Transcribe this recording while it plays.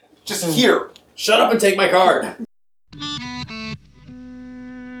Just here. Shut up and take my card.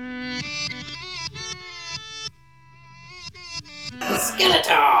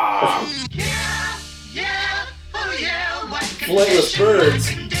 Skeletor! Flightless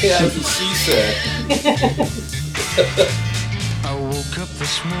birds. Yeah, that's what she said. I woke up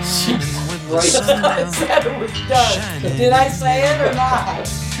this morning with the Right. sun I said it was done. Did I say it or not?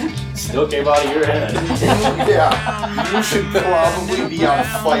 Still came out of your head. Yeah. You should probably be on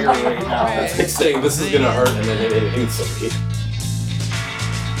fire right now. It's like saying this is gonna hurt and then it hits somebody.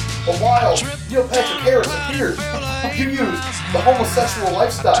 A while, Neil Patrick Harris appeared. You used the homosexual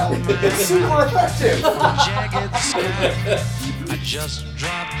lifestyle. It's super effective. jackets. I just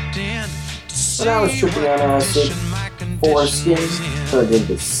dropped in to When I was tripping on acid, foreskin turned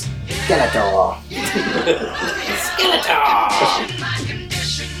into Skeletor.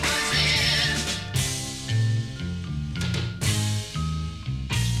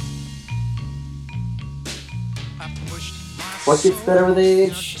 What gets better with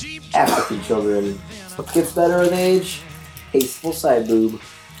age? African children. What gets better with age? Tasteful side boob.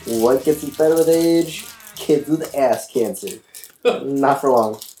 What gets better with age? Kids with ass cancer. Not for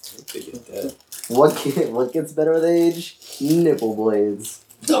long. What gets better with age? Nipple blades.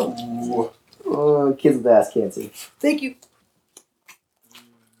 Kids with ass cancer. Thank you.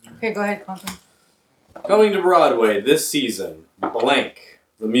 Okay, go ahead, Quentin. Coming to Broadway this season, Blank,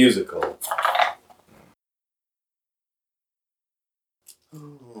 the musical.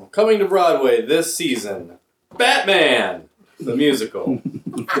 Coming to Broadway this season, Batman, the musical.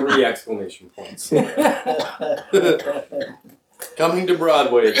 3 exclamation points. Coming to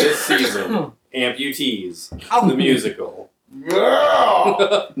Broadway this season, Amputees, the musical.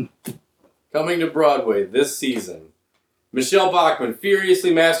 Coming to Broadway this season, Michelle Bachmann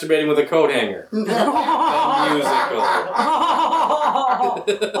furiously masturbating with a coat hanger. The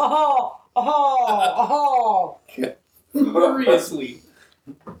musical. Furiously.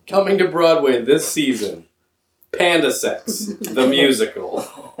 Coming to Broadway this season, Panda Sex, the musical.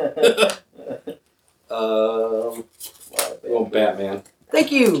 Batman.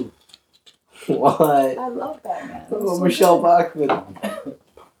 Thank you. What? I love Batman. Oh, Michelle Bachmann.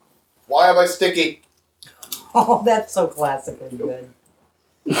 Why am I sticky? Oh, that's so classically good.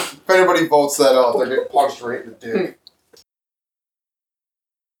 If anybody votes that out, they get punched right in the dick.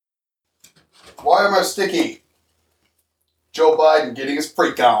 Why am I sticky? Joe Biden getting his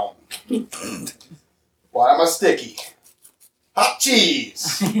freak on. Why am I sticky? Hot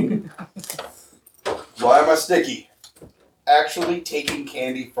cheese. Why am I sticky? Actually taking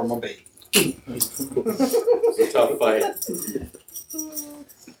candy from a baby. It's a tough fight.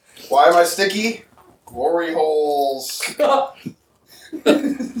 Why am I sticky? Glory holes.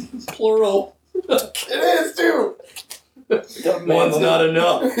 Plural. It is too. One's not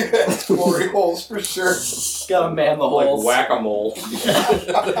enough. Glory holes for sure. Gotta man the Like holes. whack-a-mole.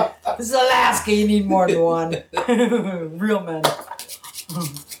 This is Alaska, you need more than one. Real men.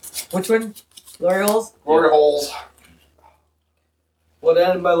 Which one? Glory holes? Glory holes. What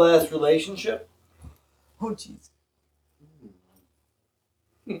ended my last relationship? Oh, jeez.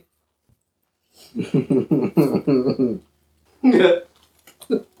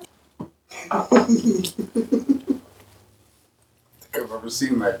 I've ever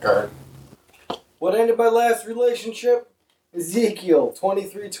seen that card. What ended my last relationship? Ezekiel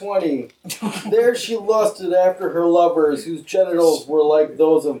 23:20. There she lusted after her lovers, whose genitals were like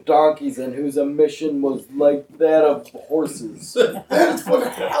those of donkeys and whose emission was like that of horses. That's one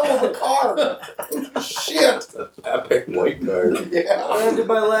hell of a card. Shit. Epic white card. What Yeah. ended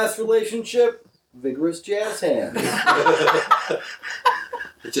my last relationship? Vigorous jazz hands. I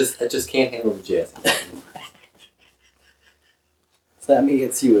just can't handle the jazz. It's not me,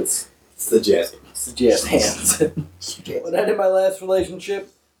 it's you. It's the jazz. It's the jazz hands. What ended my last relationship?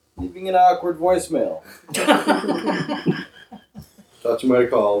 Leaving an awkward voicemail. Thought you might have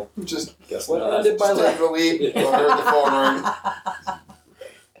called. Just Guess What not. ended my take last the lead. Don't hear the phone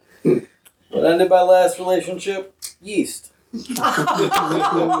ring. What ended my last relationship? Yeast.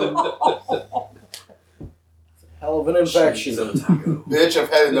 Hell of an infection. Bitch, I've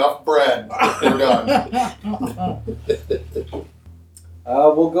had enough bread. We're done.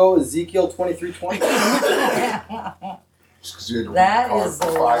 We'll go Ezekiel 23:20. Just 'cause you had to read That the card is for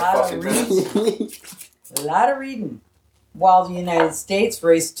a 5 lot of fucking minutes. A lot of reading. While the United States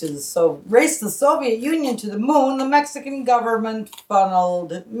raced the Soviet Union to the moon, the Mexican government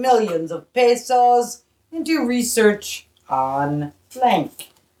funneled millions of pesos into research on blank.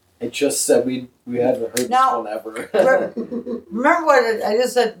 I just said we haven't heard this Now- one ever. Remember what I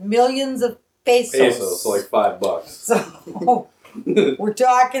just said? Millions of pesos. Pesos, so like $5. So We're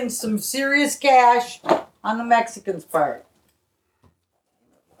talking some serious cash on the Mexicans' part.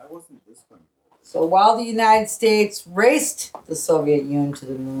 Why wasn't this one? So while the United States raced the Soviet Union to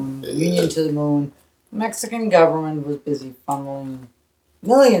the moon, the Mexican government was busy funneling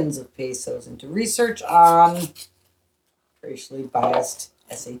millions of pesos into research on racially biased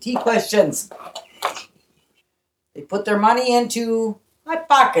SAT questions. They put their money into hot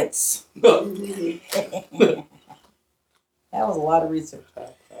pockets. That was a lot of research.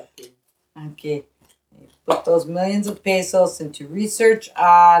 Okay. They put those millions of pesos into research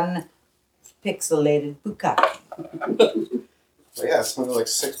on pixelated bukkake. Yeah, it's only like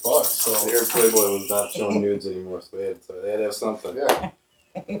 $6. So Their Playboy was not showing nudes anymore, so they had to have something. yeah.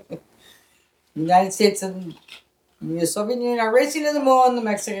 The United States and the Soviet Union are racing to the moon. The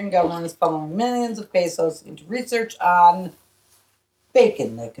Mexican government is funneling millions of pesos into research on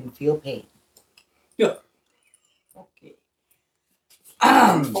bacon that can feel pain. Yeah. Okay.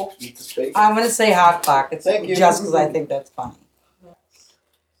 Folks eat the steak. I'm going to say Hot Pockets Thank you. just because I think that's funny.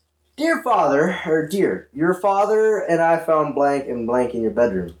 Dear your father and I found blank and blank in your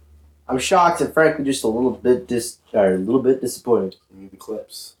bedroom. I'm shocked and frankly just a little bit disappointed. You need the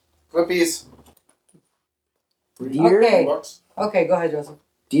clips. Clippies. Dear, Okay. $3. Okay, go ahead, Joseph.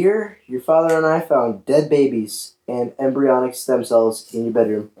 Dear, your father and I found dead babies and embryonic stem cells in your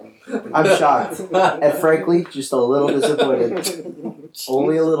bedroom. I'm shocked and frankly just a little disappointed.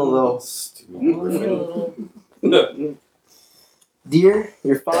 Only a little though. Stupid. Dear,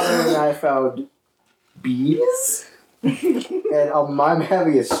 your father and I found bees and I'm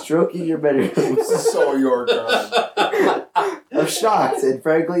having a stroke in your bedroom. This is so your turn. I'm shocked and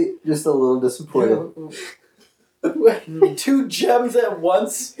frankly just a little disappointed. 2 gems at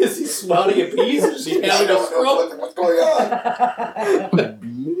once? Is he spouting at bees? Is he having a stroke? What's going on?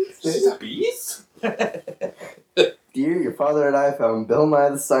 Bees? Dear, your father and I found Bill Nye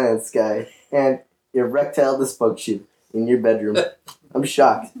the Science Guy and erectile dysfunction in your bedroom. I'm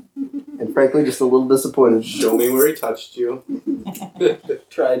shocked and frankly just a little disappointed. Show me where he touched you.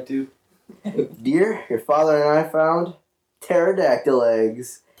 Tried to. Dear, your father and I found pterodactyl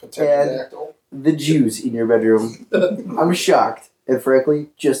eggs Pterodactyl. the Jews in your bedroom. I'm shocked and frankly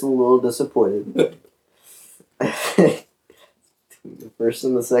just a little disappointed. The first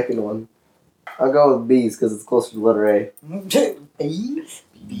and the second one. I'll go with B's because it's closer to letter A. Bees?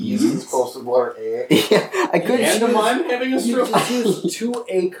 Bees is supposed to be letter A. I couldn't And choose. I'm having a You stroke. choose 2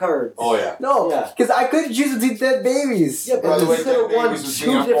 A cards. Oh, yeah. No, Yeah. because I couldn't choose between dead babies. Yeah, By but the way, you could have that won babies was 2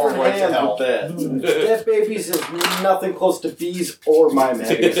 being different right to hands hell. with that. Dead babies is nothing close to bees or mime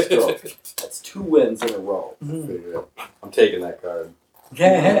having a stroke. That's 2 wins in a row. Figure it. I'm taking that card.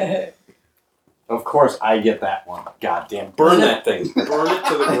 What Of course, I get that one. Goddamn. Burn that thing. Burn it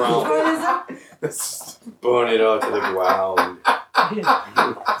to the ground. is Burn it out to the ground. it?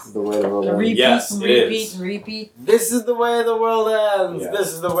 This is the way to roll The it. repeat, Yes, and it repeat, is. and repeat. This is the way the world ends. Yeah.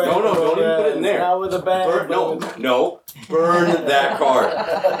 This is the way No, the no, world don't even put it in ends. there. Now with a bang. No. Burn that card.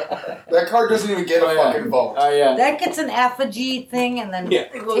 That card doesn't even get a Oh, yeah. fucking vote. Oh, yeah. That gets an effigy thing and then Yeah.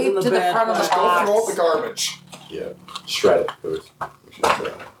 It goes in taped the to the bad front of the Just go throw out the box. garbage. Yeah. Shred it first.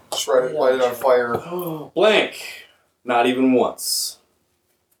 Shred it, light it on fire. Blank. Not even once.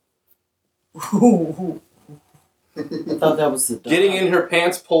 I thought that was the dog. Getting in her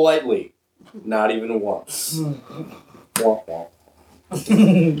pants politely. Not even once. Womp womp.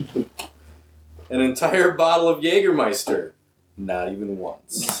 An entire bottle of Jägermeister. Not even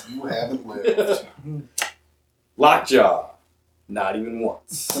once. You haven't lived. Lockjaw. Not even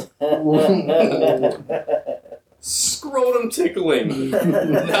once. Scrotum tickling.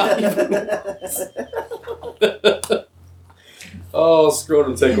 Not even once. Oh,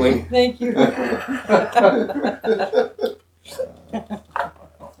 scrotum tickling. Thank you. Okay.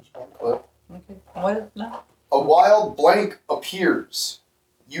 What? No. A wild blank appears.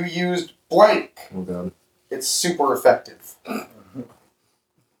 You used blank. Oh god. It's super effective. A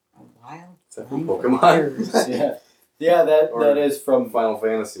wild. Is that from Pokemon? Yeah. Yeah, that Or- that is from Final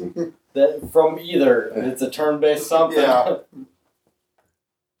Fantasy. that from either. It's a turn-based something. Yeah.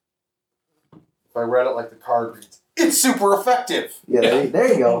 If I read it like the card reads, it's super effective. Yeah, there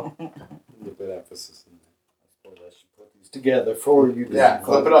you go. Get that emphasis in there. I should put these together for you. Yeah,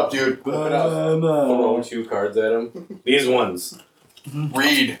 clip it up, dude. Clip it up. Throw 2 cards at him. These ones.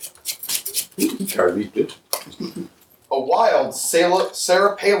 Read. Card read good. A wild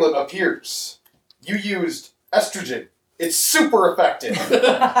Sarah Palin appears. You used estrogen. It's super effective.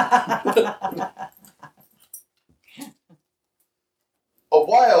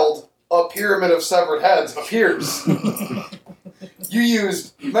 A pyramid of severed heads appears. You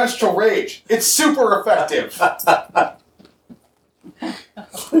used menstrual rage. It's super effective.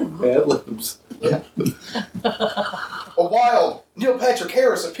 Bad Libs. A wild Neil Patrick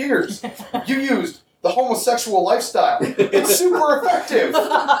Harris appears. You used the homosexual lifestyle. It's super effective.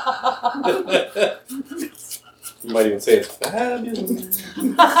 You might even say it's fabulous.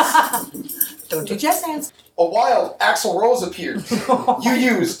 Don't do jazz hands. A wild Axl Rose appears. You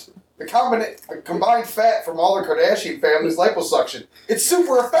used the combined fat from all the Kardashian family's liposuction. It's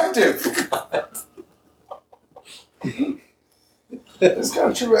super effective. It's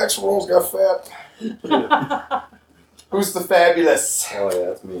kind of true. Axl Rose got fat. Who's the fabulous? Oh yeah,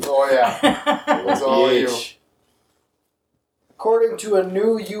 that's me. Oh yeah, it's all you. PH. According to a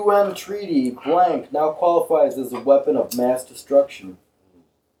new UN treaty, blank now qualifies as a weapon of mass destruction.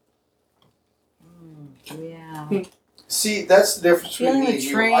 Yeah. See, that's the difference between Feeling me the and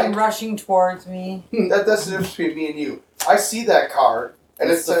you. train rushing towards me. That's the difference between me and you. I see that card, and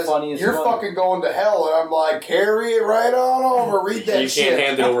It's it the says, funniest "You're one. fucking going to hell," and I'm like, "Carry it right on over. Read that You shit." can't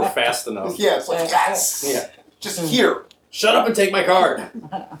hand it over fast enough. Yeah, it's like yes. Yeah. Just here. Shut up and take my card.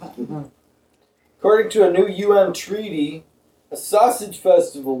 According to a new UN treaty, a sausage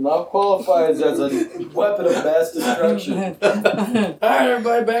festival now qualifies as a weapon of mass destruction. Alright,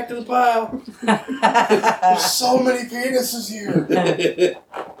 everybody, back to the pile. There's so many penises here.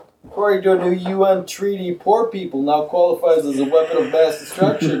 According to a new UN treaty, poor people now qualifies as a weapon of mass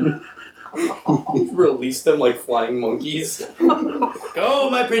destruction. Release them like flying monkeys. Go,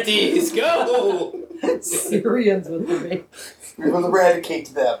 my pretties, go! Syrians with the baby. We will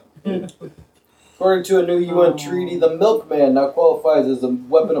eradicate them. According to a new UN treaty, the milkman now qualifies as a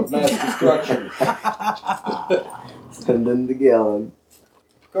weapon of mass destruction. Send in the gallon.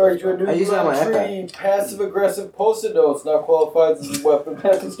 According to a new I use it on my UN treaty, passive-aggressive post-it notes now qualifies as a weapon of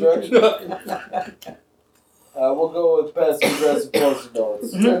mass destruction. We'll go with passive-aggressive post-it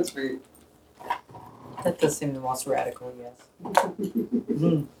notes. That's me. That does seem the most radical, yes.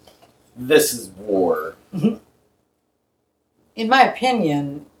 This is war. In my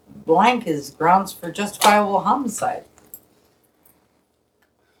opinion, blank is grounds for justifiable homicide.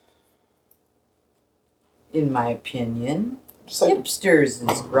 In my opinion, Just like hipsters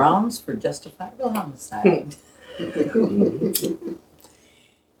is grounds for justifiable homicide.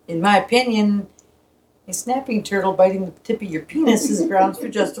 In my opinion, a snapping turtle biting the tip of your penis is grounds for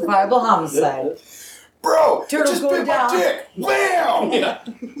justifiable homicide. bro, Turtle it just going bit my down. dick. Bam! Yeah.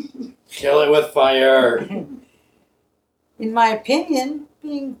 Kill it with fire. In my opinion,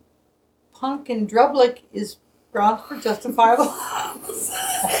 being punk and drublic is grounds for justifiable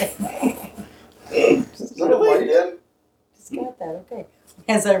homicide. Is that a light in? Just got that, okay.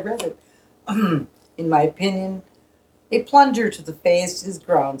 As I read it. In my opinion, a plunger to the face is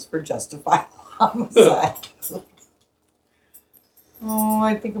grounds for justifiable homicide. Oh,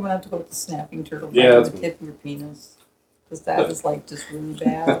 I think I'm gonna have to go with the snapping turtle Yeah, biting that's the me. tip of your penis. Because that is like just really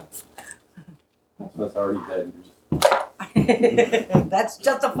bad. That's already dead. That's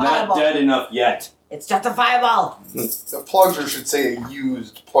justifiable. Not dead enough yet. It's justifiable. The plunger should say a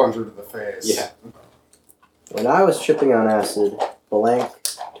used plunger to the face. Yeah. When I was tripping on acid, blank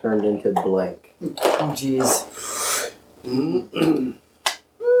turned into blank. Oh, jeez.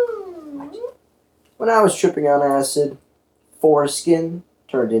 When I was tripping on acid, foreskin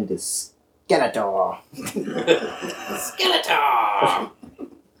turned into Skeletor. Skeletor!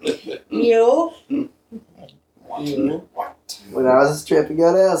 You? What? When I was tripping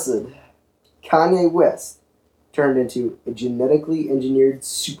on acid, Kanye West turned into a genetically engineered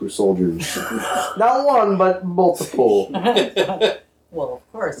super soldier. Not one, but multiple. Well,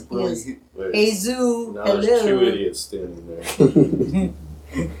 of course. He is Wait, Azu. now there's two Hello. idiots standing there.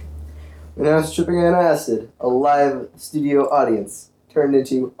 When I was tripping on acid, a live studio audience turned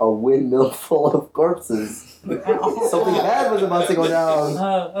into a windmill full of corpses. Something bad was about to go down.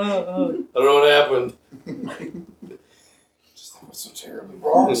 I don't know what happened. Just that was so terribly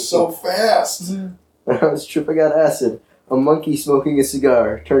wrong so fast. When I was tripping on acid, a monkey smoking a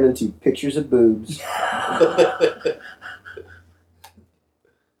cigar turned into pictures of boobs.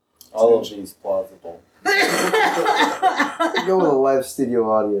 All of these plausible. Go with a live studio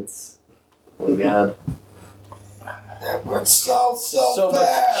audience. Oh god. That went so So much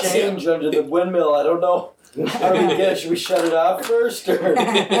fast. change under the windmill. I don't know. How do we get? Should we shut it off first? Or?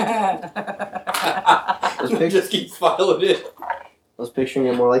 Just keep filing it. I was picturing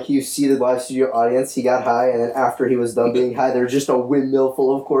it more like you see the live studio audience, he got high, and then after he was done being high, there was just a windmill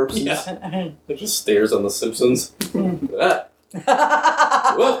full of corpses. Yeah. It just stairs on The Simpsons.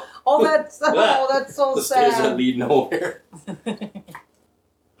 Ah, whoa, Oh, that's so the stairs that sad. lead nowhere.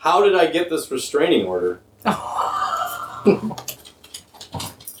 How did I get this restraining order? How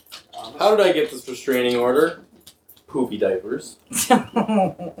did I get this restraining order? Poopy diapers. How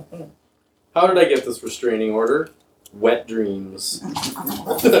did I get this restraining order? Wet dreams.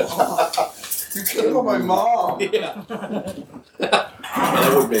 You killed my mom. Yeah.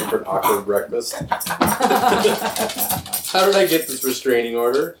 That would make for an awkward breakfast. How did I get this restraining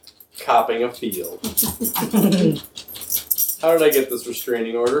order? Copping a field. How did I get this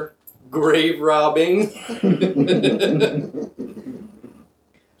restraining order? Grave robbing.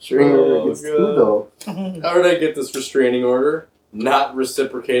 Restraining order Oh, against God. who though? How did I get this restraining order? Not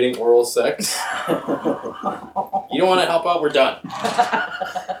reciprocating oral sex. You don't want to help out? We're done.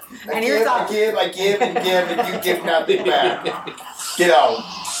 And here's I our- give, and you give nothing back. Get out.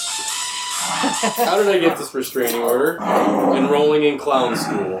 How did I get this restraining order? Enrolling in clown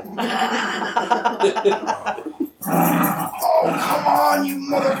school. Oh, come on, you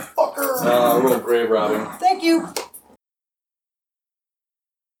motherfucker. I wrote grave robbing. Thank you.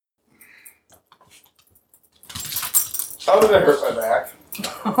 How did I hurt my back?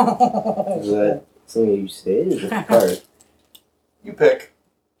 Is that something you say? Is it a part? You pick.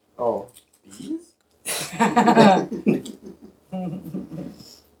 Oh. How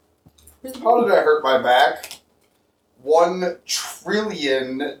did I hurt my back? $1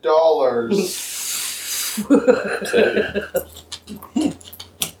 trillion.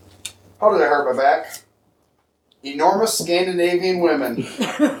 How did I hurt my back? Enormous Scandinavian women.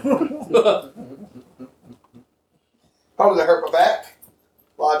 How did I hurt my back?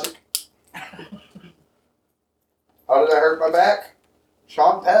 Logic. How did I hurt my back?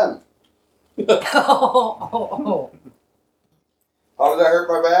 Sean Penn. Oh. How did I hurt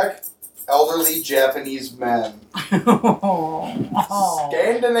my back? Elderly Japanese men.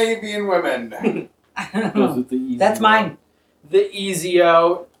 Scandinavian women. That's mine. The easy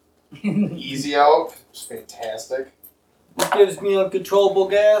out. Easy out. It's fantastic. What gives me uncontrollable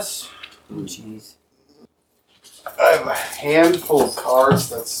gas? Jeez. I have a handful of cards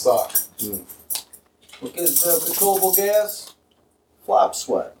that suck. What gives me uncontrollable gas? Flop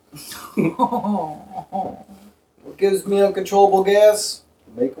sweat. What gives me uncontrollable gas?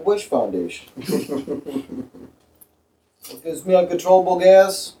 Make-A-Wish Foundation. What gives me uncontrollable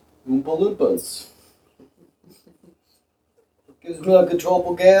gas? Oompa Loompas. What gives me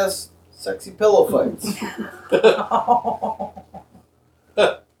uncontrollable gas? Sexy pillow fights.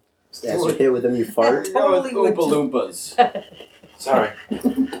 That's your hit with them, you fart. Totally would Oompa Loompas. Sorry.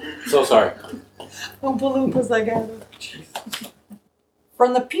 So sorry. Oompa Loompas, I got it.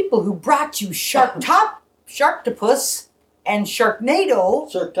 From the people who brought you Sharktopus, and Sharknado.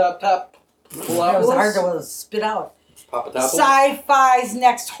 Shark top. That was hard to spit out. Papa Topple? Sci-Fi's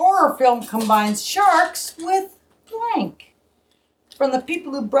next horror film combines sharks with blank. From the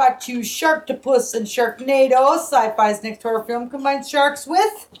people who brought you Sharktopus and Sharknado, Sci-Fi's next horror film combines sharks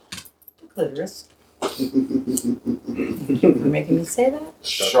with clitoris. You're making me say that?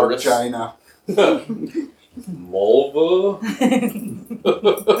 Shark China. Mulva?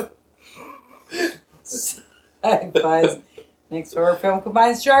 Sci-Fi's next horror film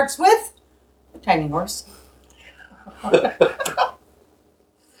combines sharks with a tiny horse.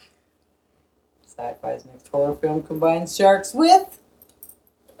 Sci-Fi's next horror film combines sharks with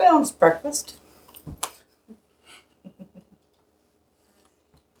a balanced breakfast.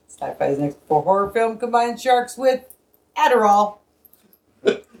 Sci-Fi's next horror film combines sharks with Adderall.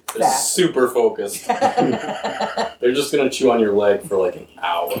 They're super focused. They're just gonna chew on your leg for like an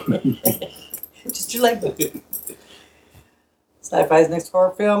hour. Just your leg. Sci-Fi's next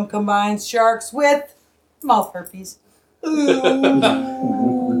horror film combines sharks with mouth herpes.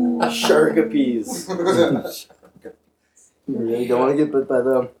 Sharkapees. You really don't want to get bit by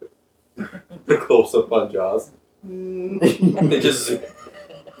them. The close up on Jaws. They just.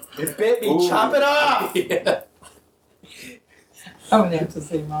 It bit me. Ooh. Chop it off. Yeah. I'm gonna have to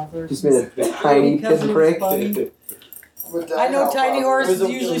say mouth herpes. Just made a tiny Because it was pinprick. funny. I know tiny It horse was is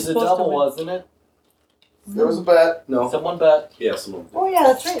a, usually it was a supposed double, to win. wasn't it? There was a bet. No. Someone bet. Yeah, someone. Oh yeah,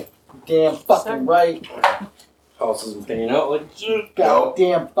 that's right. Damn fucking right. House isn't paying out like.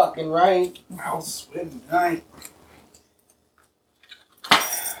 Goddamn fucking right. I'll swim tonight.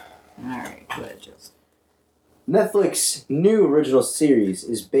 Alright, go ahead, Joseph. Netflix new original series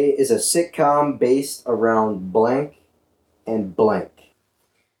is a sitcom based around blank and blank.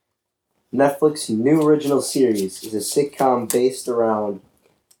 Netflix new original series is a sitcom based around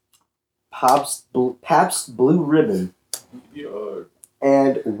Pabst Blue Ribbon Yeah.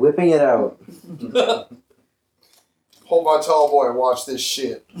 and whipping it out. Hold my tall boy and watch this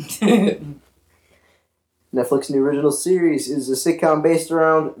shit. Netflix new original series is a sitcom based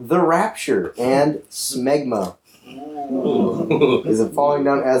around The Rapture and Smegma. Is it falling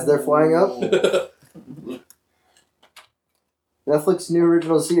down as they're flying up? Netflix's new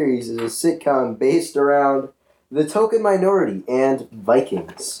original series is a sitcom based around the token minority and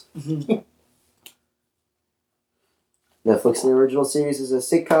Vikings. Netflix's new original series is a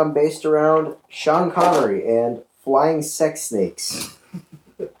sitcom based around Sean Connery and flying sex snakes.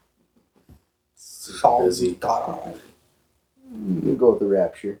 Super busy. You go with the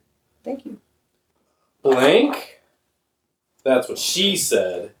Rapture. Thank you. Blank? That's what she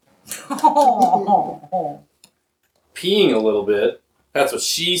said. Peeing a little bit. That's what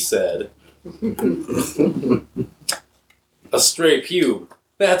she said. A stray pube.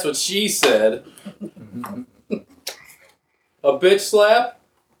 That's what she said. A bitch slap?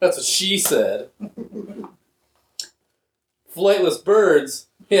 That's what she said. Flightless birds?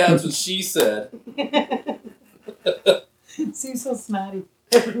 Yeah, that's what she said. Seems so snotty.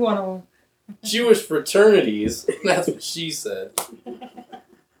 Every one of them. Jewish fraternities? That's what she said.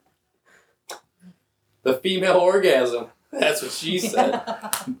 The female orgasm? That's what she said.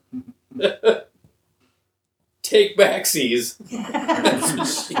 Take backsies? That's what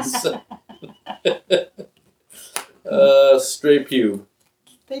she said. Stray pube.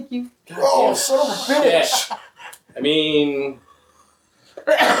 Thank you. Oh, son of a bitch! I mean,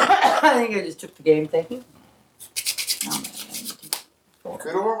 I think I just took the game. Thank you.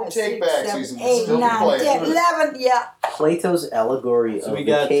 Could have overtake 6, backsies 7, and 8, still be 9, playing. 10, 11. Yeah. Plato's allegory So of we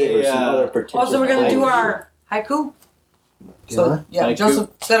the got cave or some a, other pretentious Oh, so we're gonna do language. our haiku. So yeah, Haiku. Joseph,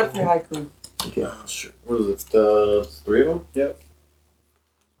 set up your haiku. Okay. sure. What is it? 3 of them? Yep.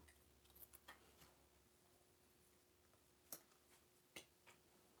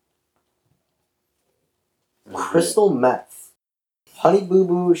 Crystal meth. Honey Boo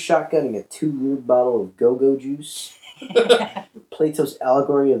Boo shotgunning a 2-year bottle of go-go juice. Plato's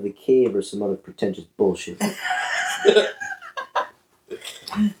allegory of the cave or some other pretentious bullshit.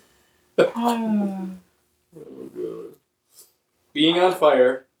 Being on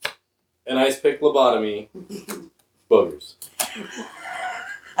fire, an ice pick lobotomy, boogers.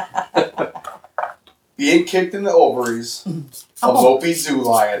 Being kicked in the ovaries, a mopey zoo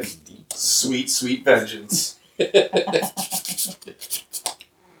lion. Sweet, sweet vengeance.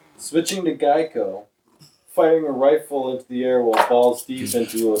 Switching to Geico. Firing a rifle into the air while balls deep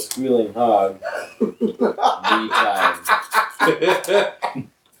into a squealing hog. Retime.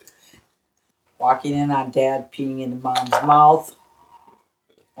 Walking in on dad peeing into mom's mouth.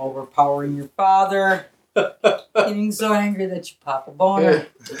 Overpowering your father. Getting so angry that you pop a boner.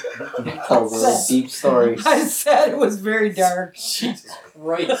 Tells a deep story. I said it was very dark. Jesus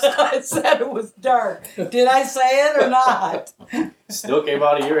Christ. I said it was dark. Did I say it or not? Still came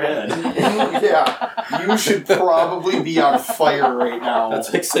out of your head. Yeah, you should probably be on fire right now.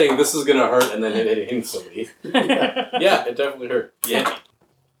 That's like saying this is gonna hurt and then it hitting somebody. Yeah, it definitely hurt. Yeah.